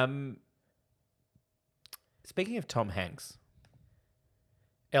 Speaking of Tom Hanks.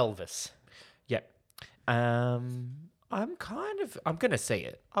 Elvis. Yep. I'm going to see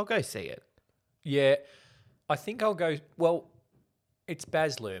it. I'll go see it. Yeah, I think I'll go... Well, It's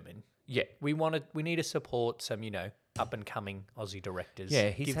Baz Luhrmann. Yeah. We need to support some, up and coming Aussie directors.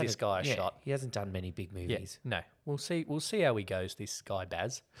 Yeah, give this guy a shot. He hasn't done many big movies. No, we'll see how he goes. This guy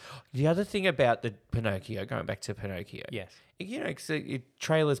Baz. The other thing about the Pinocchio, going back to Pinocchio, Yes, so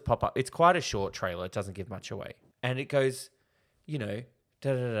trailers pop up. It's quite a short trailer. It doesn't give much away, and it goes,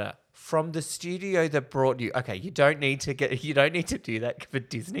 from the studio that brought you. Okay, you don't need to do that for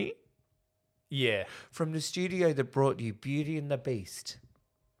Disney. Yeah, from the studio that brought you Beauty and the Beast,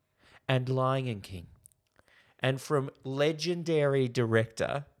 and Lion King. And from legendary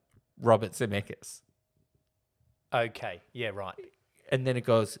director Robert Zemeckis. Okay, yeah, right. And then it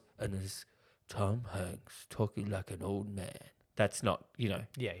goes, and there's Tom Hanks talking like an old man. That's not, Yeah.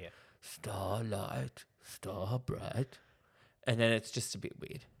 Starlight, star bright. And then it's just a bit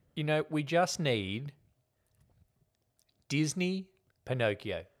weird. We just need Disney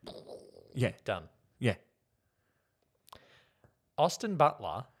Pinocchio. Yeah. Done. Yeah. Austin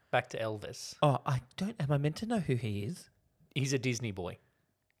Butler, back to Elvis. Oh, am I meant to know who he is? He's a Disney boy.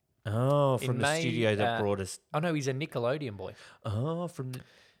 Oh, from the studio that brought us. Oh no, he's a Nickelodeon boy. Oh, from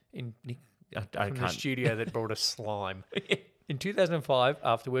the studio that brought us Slime. In 2005,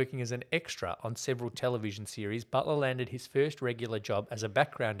 after working as an extra on several television series, Butler landed his first regular job as a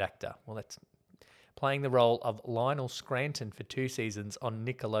background actor. Well, that's playing the role of Lionel Scranton for 2 seasons on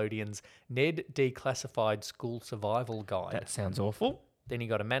Nickelodeon's Ned Declassified School Survival Guide. That sounds awful. Then he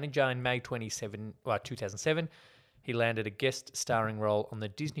got a manager in May 2007. He landed a guest starring role on the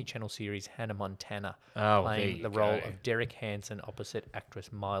Disney Channel series Hannah Montana, playing the role of Derek Hansen opposite actress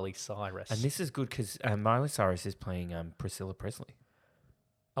Miley Cyrus. And this is good because Miley Cyrus is playing Priscilla Presley.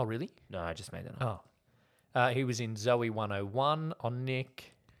 Oh, really? No, I just made that up. Oh. He was in Zoe 101 on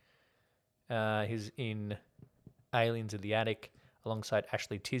Nick. He's in Aliens in the Attic alongside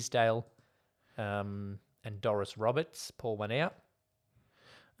Ashley Tisdale and Doris Roberts. Pour one out.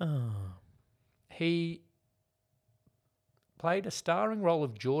 Oh. He played a starring role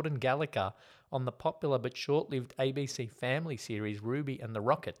of Jordan Gallagher on the popular but short-lived ABC family series Ruby and the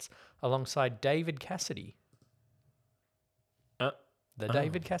Rockets alongside David Cassidy.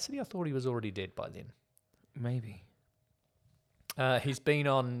 David Cassidy? I thought he was already dead by then. Maybe. He's been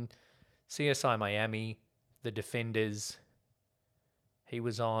on CSI Miami, The Defenders. He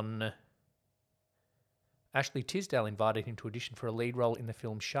was on... Ashley Tisdale invited him to audition for a lead role in the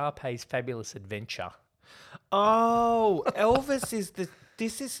film Sharpay's Fabulous Adventure. Oh, Elvis is the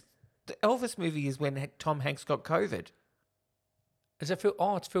Elvis movie is when Tom Hanks got COVID. Is it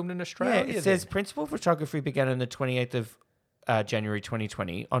it's filmed in Australia. Yeah, it says principal photography began on the 28th of January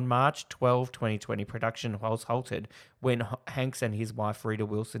 2020. On March 12, 2020, production was halted when Hanks and his wife Rita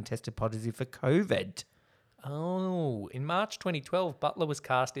Wilson tested positive for COVID. Oh, in March 2012, Butler was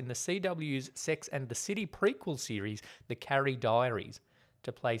cast in the CW's Sex and the City prequel series, The Carrie Diaries,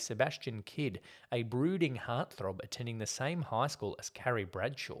 to play Sebastian Kidd, a brooding heartthrob attending the same high school as Carrie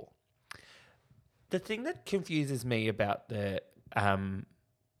Bradshaw. The thing that confuses me about the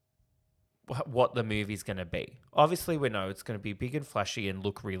what the movie's going to be, obviously we know it's going to be big and flashy and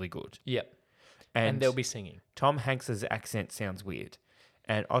look really good. Yep. And they'll be singing. Tom Hanks's accent sounds weird.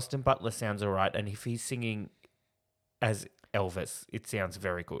 And Austin Butler sounds all right. And if he's singing as Elvis, it sounds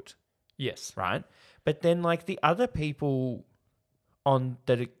very good. Yes. Right? But then like the other people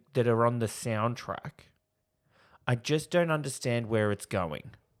that are on the soundtrack, I just don't understand where it's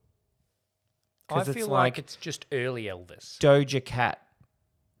going. I feel like it's just early Elvis. Doja Cat,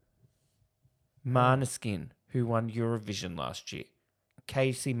 Maneskin, who won Eurovision last year,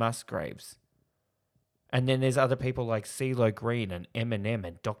 Casey Musgraves. And then there's other people like CeeLo Green and Eminem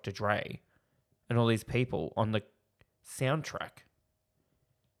and Dr. Dre and all these people on the soundtrack.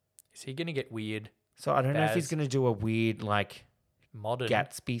 Is he going to get weird? So I don't know if he's going to do a weird like modern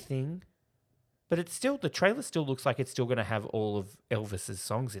Gatsby thing. But it's still, the trailer still looks like it's still going to have all of Elvis's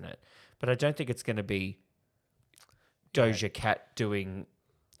songs in it. But I don't think it's going to be Doja Cat doing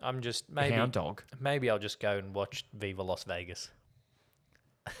Hound Dog. Maybe I'll just go and watch Viva Las Vegas.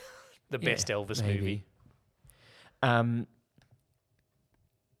 The best Elvis movie. Do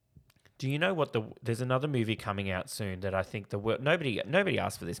you know what there's another movie coming out soon that I think nobody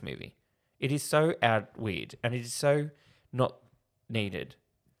asked for this movie. It is so weird and it is so not needed.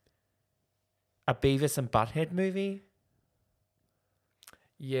 A Beavis and Butthead movie?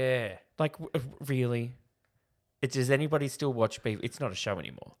 Yeah. Like, really? Does anybody still watch Beavis? It's not a show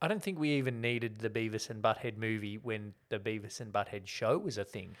anymore. I don't think we even needed the Beavis and Butthead movie when the Beavis and Butthead show was a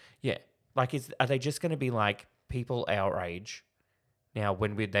thing. Yeah. Like, are they just going to be like people our age now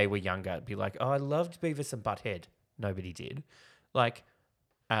when they were younger? Be like, oh, I loved Beavis and Butthead. Nobody did. Like,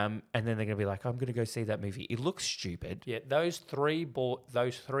 And then they're going to be like, I'm going to go see that movie. It looks stupid. Yeah, those three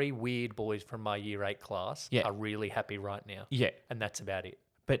weird boys from my year 8 class are really happy right now. Yeah. And that's about it.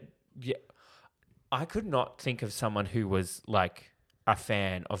 But yeah, I could not think of someone who was like a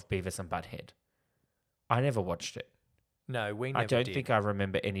fan of Beavis and Butthead. I never watched it. No, we never I don't did. think I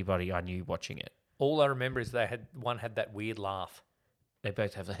remember anybody I knew watching it. All I remember is one had that weird laugh. They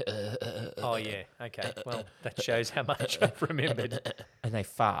both have the... Oh, yeah. Okay. Well, that shows how much I've remembered. And they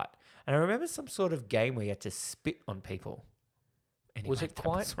fart. And I remember some sort of game where you had to spit on people. Anyway, Was it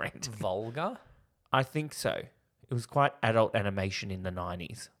quite vulgar? I think so. It was quite adult animation in the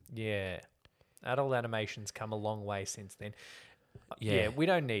 90s. Yeah. Adult animation's come a long way since then. Yeah. We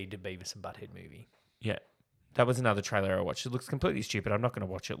don't need a Beavis and Butthead movie. Yeah. That was another trailer I watched. It looks completely stupid. I'm not going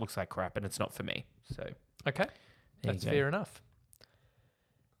to watch it. It looks like crap and it's not for me. So, okay. That's fair enough.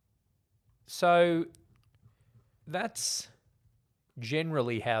 So that's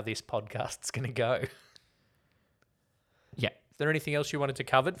generally how this podcast's going to go. Yeah. Is there anything else you wanted to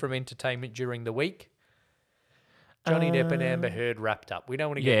cover from entertainment during the week? Johnny Depp and Amber Heard wrapped up. We don't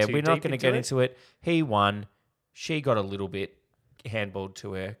want to get too deep into it. Yeah, we're not going to get into it. He won. She got a little bit handballed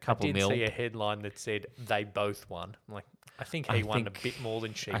to her, couple mil. I did see a headline that said they both won. I'm like, I think he won a bit more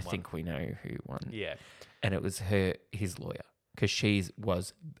than she won. I think we know who won. Yeah. And it was his lawyer, because she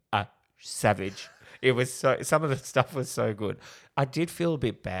was a savage. It was some of the stuff was so good. I did feel a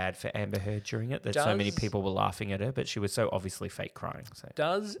bit bad for Amber Heard during it, that so many people were laughing at her, but she was so obviously fake crying. So.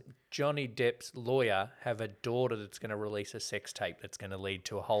 Does Johnny Depp's lawyer have a daughter that's going to release a sex tape that's going to lead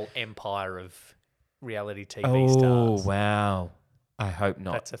to a whole empire of reality TV stars? Oh, wow. I hope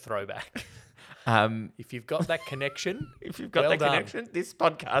not. That's a throwback. If you've got that connection, connection, this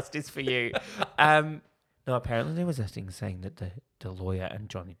podcast is for you. No, apparently there was a thing saying that the lawyer and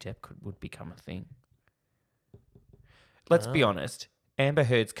Johnny Depp would become a thing. Let's be honest. Amber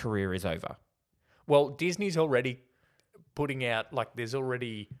Heard's career is over. Well, Disney's already putting out, there's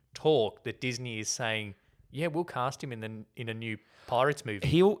already talk that Disney is saying, yeah, we'll cast him in a new Pirates movie.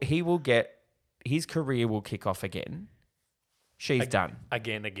 He will get, his career will kick off again. She's done.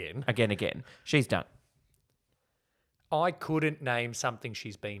 Again. She's done. I couldn't name something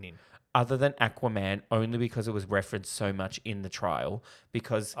she's been in. Other than Aquaman, only because it was referenced so much in the trial.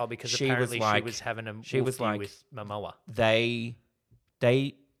 Because apparently she was having a wolfie with Momoa. They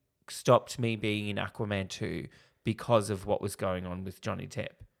stopped me being in Aquaman 2 because of what was going on with Johnny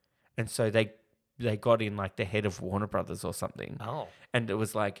Depp. And so they got in the head of Warner Brothers or something. Oh. And it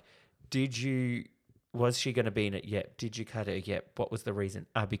was like, was she going to be in it? Yep. Did you cut her? Yep. What was the reason?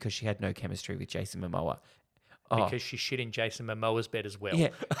 Because she had no chemistry with Jason Momoa. Because she shit in Jason Momoa's bed as well.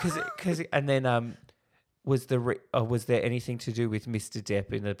 Yeah, and then was there anything to do with Mr.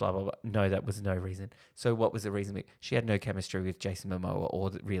 Depp in the blah blah blah? No, that was no reason. So what was the reason? She had no chemistry with Jason Momoa or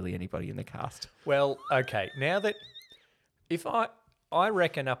really anybody in the cast. Well, okay. Now that if I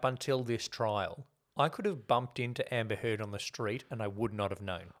reckon up until this trial, I could have bumped into Amber Heard on the street and I would not have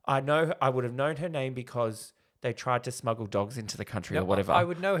known. I know I would have known her name because they tried to smuggle dogs into the country or whatever. I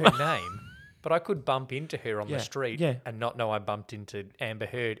would know her name. But I could bump into her on the street and not know I bumped into Amber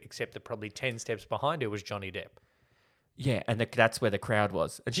Heard, except that probably 10 steps behind her was Johnny Depp. Yeah, and that's where the crowd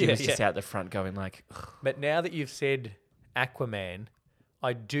was. And she was just out the front going like... Ugh. But now that you've said Aquaman,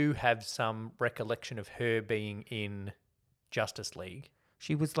 I do have some recollection of her being in Justice League.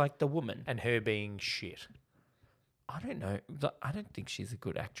 She was like the woman. And her being shit. I don't know. I don't think she's a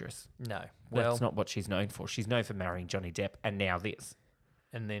good actress. No. Well, that's not what she's known for. She's known for marrying Johnny Depp and now this.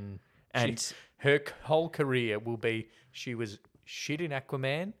 And then... her whole career will be she was shit in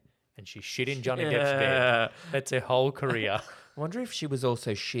Aquaman and she shit in Johnny Depp's bed. That's her whole career. I wonder if she was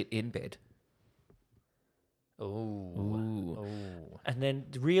also shit in bed. Ooh. And then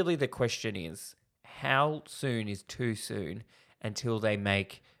really the question is, how soon is too soon until they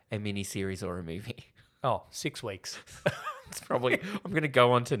make a miniseries or a movie? 6 weeks. It's probably... I'm going to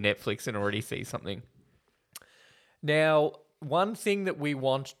go onto Netflix and already see something. Now... One thing that we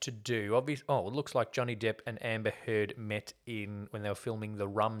want to do, it looks like Johnny Depp and Amber Heard met when they were filming The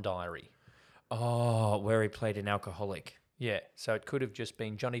Rum Diary. Oh, where he played an alcoholic. Yeah, so it could have just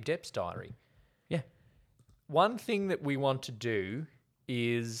been Johnny Depp's diary. Yeah. One thing that we want to do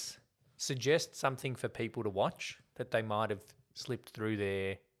is suggest something for people to watch that they might have slipped through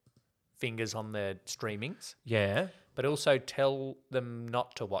their fingers on the streamings. Yeah. But also tell them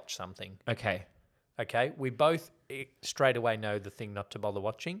not to watch something. Okay. We both straight away know the thing not to bother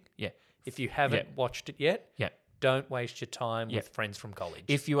watching. Yeah. If you haven't watched it yet, yeah, don't waste your time with friends from college.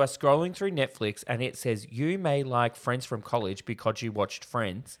 If you are scrolling through Netflix and it says you may like Friends from College because you watched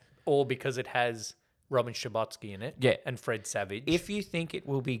Friends. Or because it has Robin Scherbatsky in it. Yeah. And Fred Savage. If you think it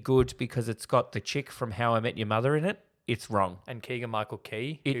will be good because it's got the chick from How I Met Your Mother in it, it's wrong. And Keegan-Michael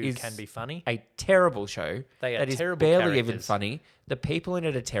Key, It who is can be funny. A terrible show. They are that is terrible barely even characters. funny. The people in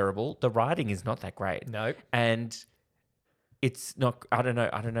it are terrible. The writing is not that great. No. And it's not. I don't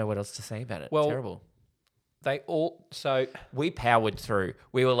know what else to say about it. Well, terrible. They all... So... We powered through.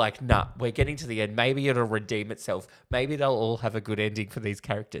 We were like, nah, we're getting to the end. Maybe it'll redeem itself. Maybe they'll all have a good ending for these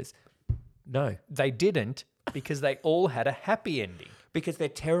characters. No. They didn't because they all had a happy ending. Because they're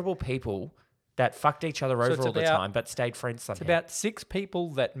terrible people that fucked each other over all the time but stayed friends somehow. It's about 6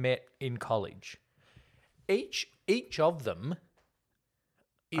 people that met in college. Each of them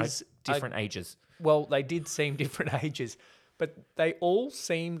is... different ages. Well, they did seem different ages, but they all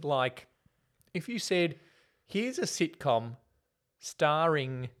seemed like... If you said, here's a sitcom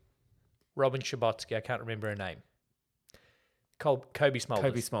starring Robin Scherbatsky, I can't remember her name. Kobe Smulders.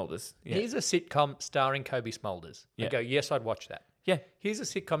 Kobe Smulders. Yeah. Here's a sitcom starring Kobe Smulders. Yeah. I go, yes, I'd watch that. Yeah. Here's a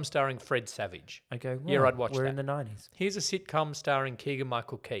sitcom starring Fred Savage. I go, yeah, I'd watch we're that. in the 90s. Here's a sitcom starring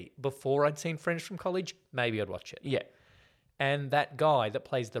Keegan-Michael Key. Before I'd seen Friends from College, maybe I'd watch it. Yeah. And that guy that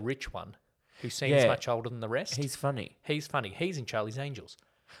plays the rich one, who seems much older than the rest. He's funny. He's funny. He's in Charlie's Angels.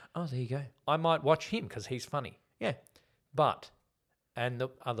 Oh, there you go. I might watch him because he's funny. Yeah. But, and the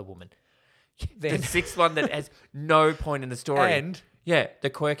other woman. The 6th one that has no point in the story. And... Yeah, the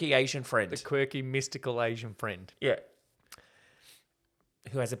quirky Asian friend. The quirky, mystical Asian friend. Yeah.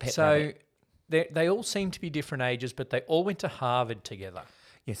 Who has a pet So they all seem to be different ages, but they all went to Harvard together.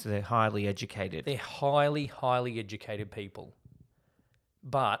 Yeah, so they're highly educated. They're highly, highly educated people.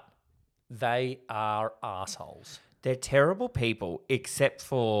 But they are assholes. They're terrible people, except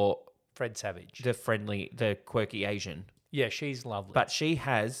for Fred Savage. the quirky Asian. Yeah, she's lovely. But she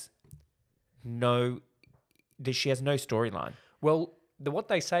has no storyline. Well, what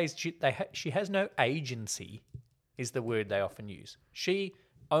they say is she has no agency, is the word they often use. She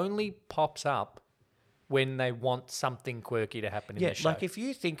only pops up when they want something quirky to happen in the show. Like if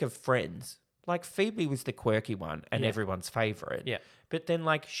you think of Friends, like Phoebe was the quirky one and everyone's favourite. Yeah. But then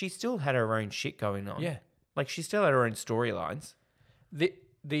like she still had her own shit going on. Yeah. Like she still had her own storylines.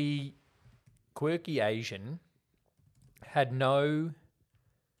 The quirky Asian had no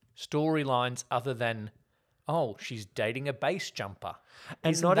storylines other than... Oh, she's dating a base jumper.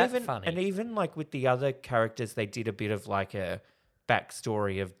 And Isn't not that even funny? And even like with the other characters, they did a bit of like a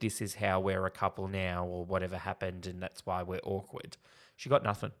backstory of this is how we're a couple now or whatever happened and that's why we're awkward. She got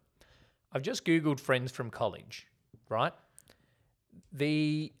nothing. I've just Googled Friends from College, right?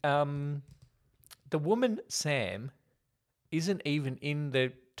 The woman Sam isn't even in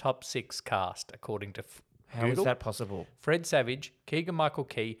the top 6 cast according to How Google. is that possible? Fred Savage, Keegan-Michael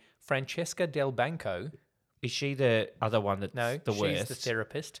Key, Francesca Del Banco. Is she the other one that's the worst? She's the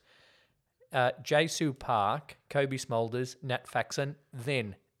therapist. Jae-Soo Park, Kobe Smulders, Nat Faxon,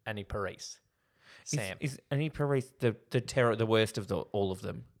 then Annie Parise. Sam. Is Annie Parise the worst of all of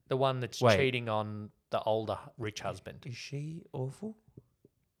them? The one that's cheating on the older rich husband. Is she awful?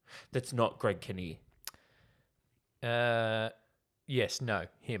 That's not Greg Kinnear. Yes, no,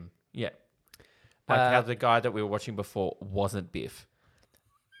 him. Yeah. Like how the guy that we were watching before wasn't Biff.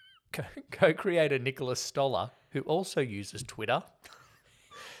 Co-creator Nicholas Stoller, who also uses Twitter,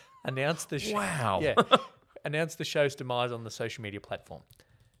 announced the announced the show's demise on the social media platform.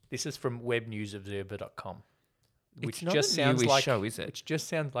 This is from webnewsobserver.com. Which just sounds like show, is it? Which just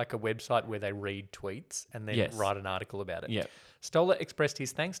sounds like a website where they read tweets and then write an article about it. Yeah. Stoller expressed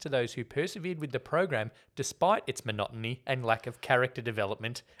his thanks to those who persevered with the program despite its monotony and lack of character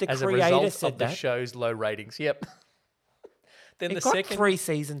development as a result of the show's low ratings. Yep. Then it got 3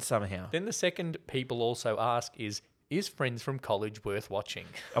 seasons somehow. Then the second people also ask is Friends from College worth watching?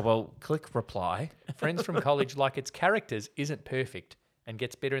 Oh, well, click reply. Friends from College, like its characters, isn't perfect and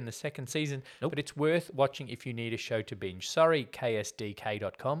gets better in the second season, but it's worth watching if you need a show to binge. Sorry,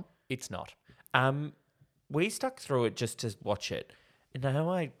 ksdk.com, it's not. We stuck through it just to watch it, and now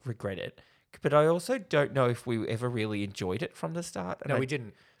I regret it. But I also don't know if we ever really enjoyed it from the start. No, we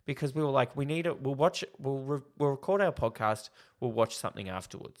didn't. Because we were like, we need it. We'll watch it. We'll record our podcast. We'll watch something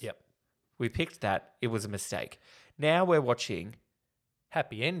afterwards. Yep. We picked that. It was a mistake. Now we're watching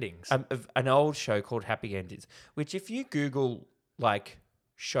Happy Endings. An old show called Happy Endings, which if you Google like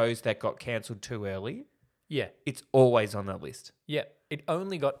shows that got cancelled too early, it's always on the list. Yeah, it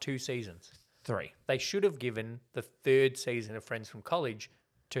only got 2 seasons. 3. They should have given the 3rd season of Friends from College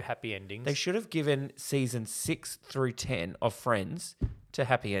to Happy Endings. They should have given season 6 through 10 of Friends to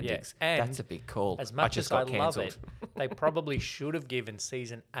Happy Endings. And that's a big call. As much as I love it, they probably should have given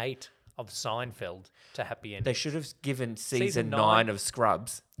season 8 of Seinfeld to happy endings. They should have given season nine 9 of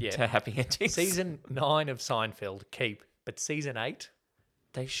Scrubs to happy endings. Season 9 of Seinfeld, keep. But season 8...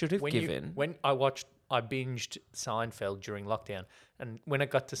 They should have given... When I binged Seinfeld during lockdown, and when it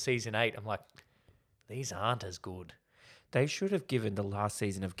got to season 8, I'm like, these aren't as good. They should have given the last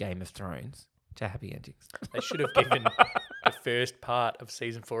season of Game of Thrones to happy endings. They should have given the first part of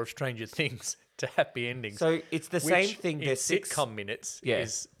season 4 of Stranger Things to happy endings. So it's the same thing. There's sitcom minutes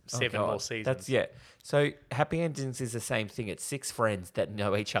is 7 more seasons. So happy endings is the same thing. It's 6 friends that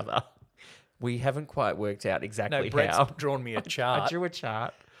know each other. We haven't quite worked out exactly Brett's how. drawn me a chart. I drew a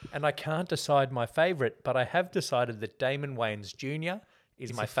chart. And I can't decide my favourite, but I have decided that Damon Wayans Jr.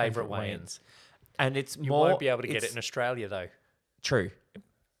 is my favourite Wayans. And it's you more... won't be able to get it in Australia, though. True.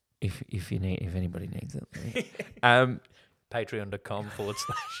 If anybody needs it. Patreon.com/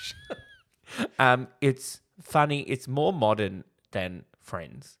 It's funny. It's more modern than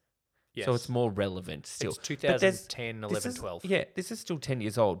Friends. Yes. So it's more relevant still. It's 2010, 11, 12. Yeah, this is still 10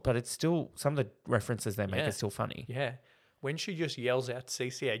 years old, but it's still, some of the references they make are still funny. Yeah. When she just yells out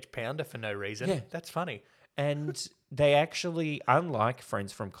CCH Pounder for no reason, that's funny. And they actually, unlike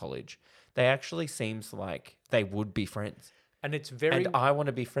Friends from college, they actually seems like they would be friends. And it's very... And I want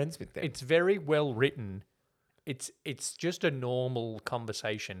to be friends with them. It's very well written. It's just a normal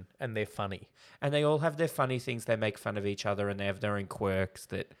conversation, and they're funny. And they all have their funny things. They make fun of each other, and they have their own quirks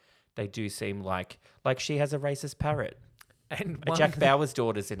that they do seem like she has a racist parrot. And Jack Bauer's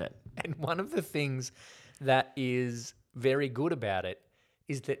daughter's in it. And one of the things that is very good about it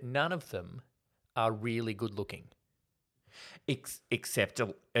is that none of them are really good looking. Except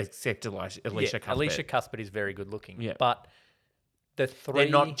Alicia Cuthbert. Alicia Cuthbert is very good looking. Yeah. But the three... They're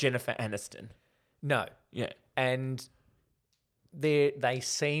not Jennifer Aniston. No. Yeah. And they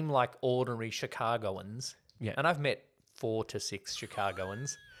seem like ordinary Chicagoans. Yeah. And I've met 4 to 6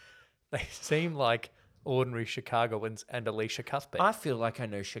 Chicagoans. They seem like ordinary Chicagoans and Alicia Cuthbert. I feel like I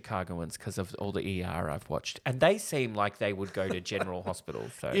know Chicagoans because of all the ER I've watched. And they seem like they would go to General Hospital.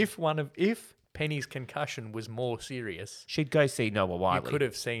 So If Penny's concussion was more serious... She'd go see Noah Wyle. You could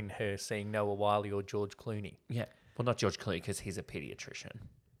have seen her seeing Noah Wyle or George Clooney. Yeah. Well, not George Clooney because he's a pediatrician.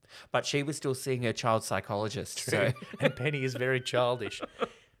 But she was still seeing her child psychologist. True. So. And Penny is very childish.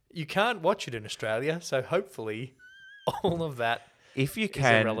 You can't watch it in Australia, so hopefully all of that is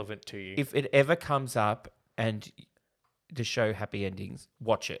irrelevant to you. If it ever comes up and the show Happy Endings,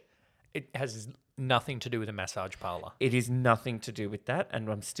 watch it. It has nothing to do with a massage parlour. It is nothing to do with that, and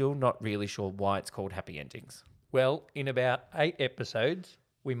I'm still not really sure why it's called Happy Endings. Well, in about 8 episodes,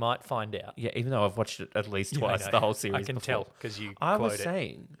 we might find out. Yeah, even though I've watched it at least twice, the whole series. I can tell because you I quote was it.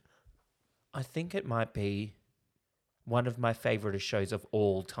 saying, I think it might be one of my favourite shows of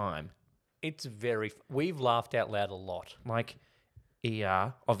all time. It's we've laughed out loud a lot. Like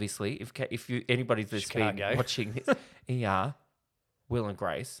ER, obviously. If anybody's that's been watching this, ER, Will and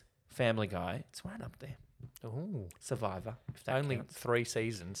Grace, Family Guy, it's right up there. Ooh. Survivor, if that Only counts. 3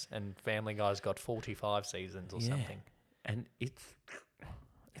 seasons, and Family Guy's got 45 seasons or something. And it's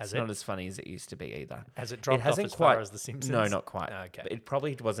not as funny as it used to be either. Has it dropped off as far as The Simpsons? No, not quite. Okay. But it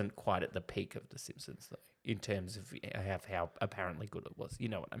probably wasn't quite at the peak of The Simpsons, though, in terms of how apparently good it was. You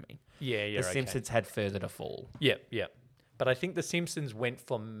know what I mean? Yeah, The Simpsons had further to fall. Yeah. But I think The Simpsons went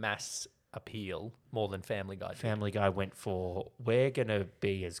for mass appeal more than Family Guy did. Family Guy went for, we're going to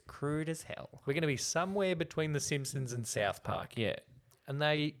be as crude as hell. We're going to be somewhere between The Simpsons and South Park. Yeah. And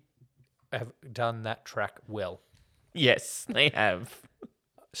they have done that track well. Yes, they have.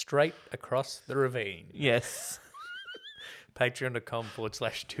 Straight across the ravine. Yes.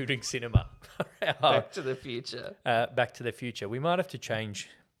 Patreon.com/tooting cinema. Back to the Future. Back to the Future. We might have to change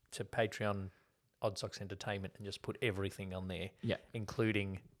to Patreon Odd Socks Entertainment and just put everything on there. Yeah.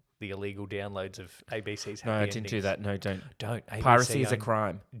 Including the illegal downloads of ABC's Happy No, I Endings. didn't do that. No, don't. Don't. ABC Piracy is a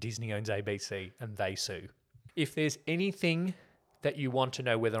crime. Disney owns ABC and they sue. If there's anything that you want to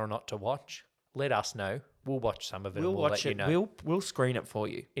know whether or not to watch, let us know. We'll watch some of it. We'll watch it. You know. We'll screen it for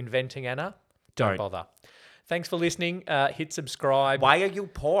you. Inventing Anna? Don't bother. Thanks for listening. Hit subscribe. Why are you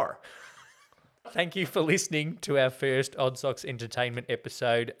poor? Thank you for listening to our first Odd Socks Entertainment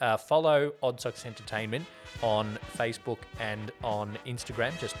episode. Follow Odd Socks Entertainment on Facebook and on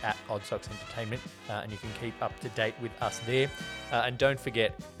Instagram, just at Odd Socks Entertainment, and you can keep up to date with us there. And don't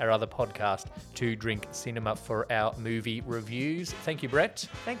forget our other podcast, To Drink Cinema, for our movie reviews. Thank you, Brett.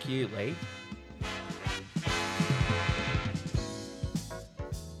 Thank you, Lee.